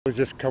I was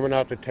just coming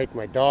out to take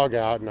my dog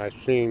out, and I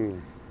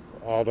seen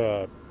all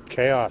the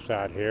chaos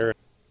out here.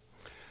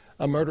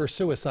 A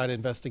murder-suicide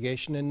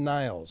investigation in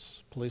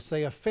Niles. Police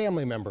say a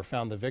family member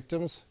found the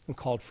victims and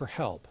called for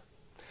help.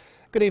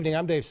 Good evening,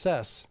 I'm Dave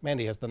Sess.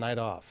 Mandy has the night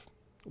off.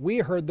 We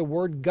heard the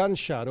word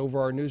gunshot over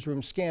our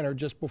newsroom scanner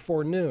just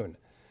before noon.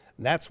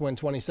 That's when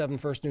 27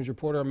 First News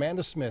reporter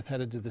Amanda Smith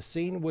headed to the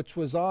scene, which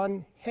was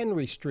on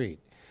Henry Street.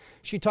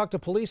 She talked to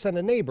police and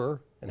a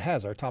neighbor and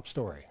has our top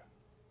story.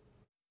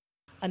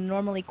 A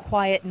normally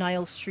quiet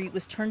Niles Street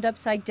was turned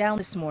upside down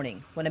this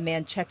morning when a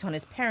man checked on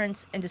his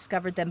parents and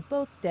discovered them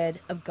both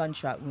dead of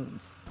gunshot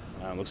wounds.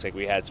 Looks like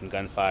we had some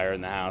gunfire in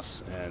the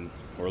house, and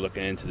we're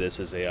looking into this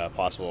as a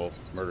possible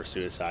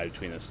murder-suicide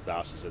between the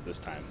spouses at this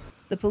time.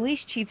 The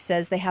police chief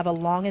says they have a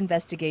long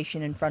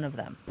investigation in front of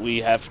them.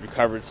 We have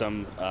recovered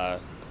some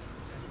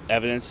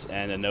evidence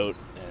and a note,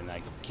 and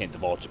I can't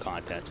divulge the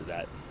contents of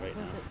that right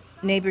now.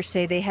 Neighbors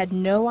say they had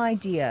no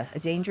idea a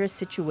dangerous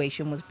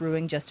situation was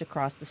brewing just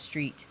across the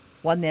street.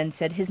 One man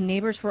said his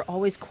neighbors were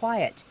always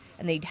quiet,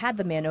 and they'd had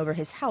the man over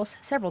his house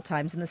several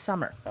times in the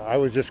summer. I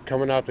was just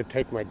coming out to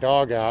take my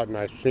dog out, and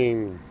I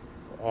seen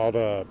all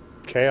the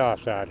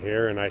chaos out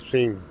here, and I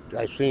seen,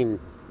 I don't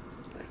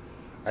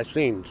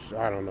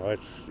know,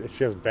 it's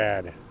just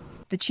bad.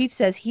 The chief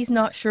says he's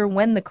not sure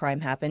when the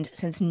crime happened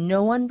since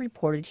no one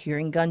reported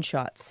hearing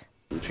gunshots.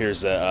 It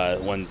appears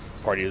that one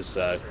party was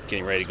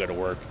getting ready to go to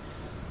work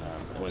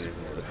when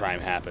the crime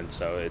happened,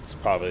 so it's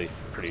probably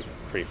pretty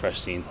fresh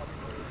scene.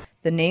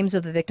 The names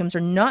of the victims are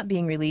not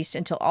being released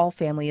until all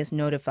family is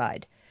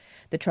notified.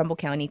 The Trumbull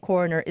County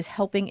coroner is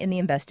helping in the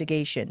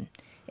investigation.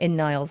 In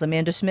Niles,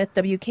 Amanda Smith,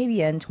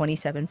 WKBN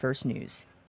 27 First News.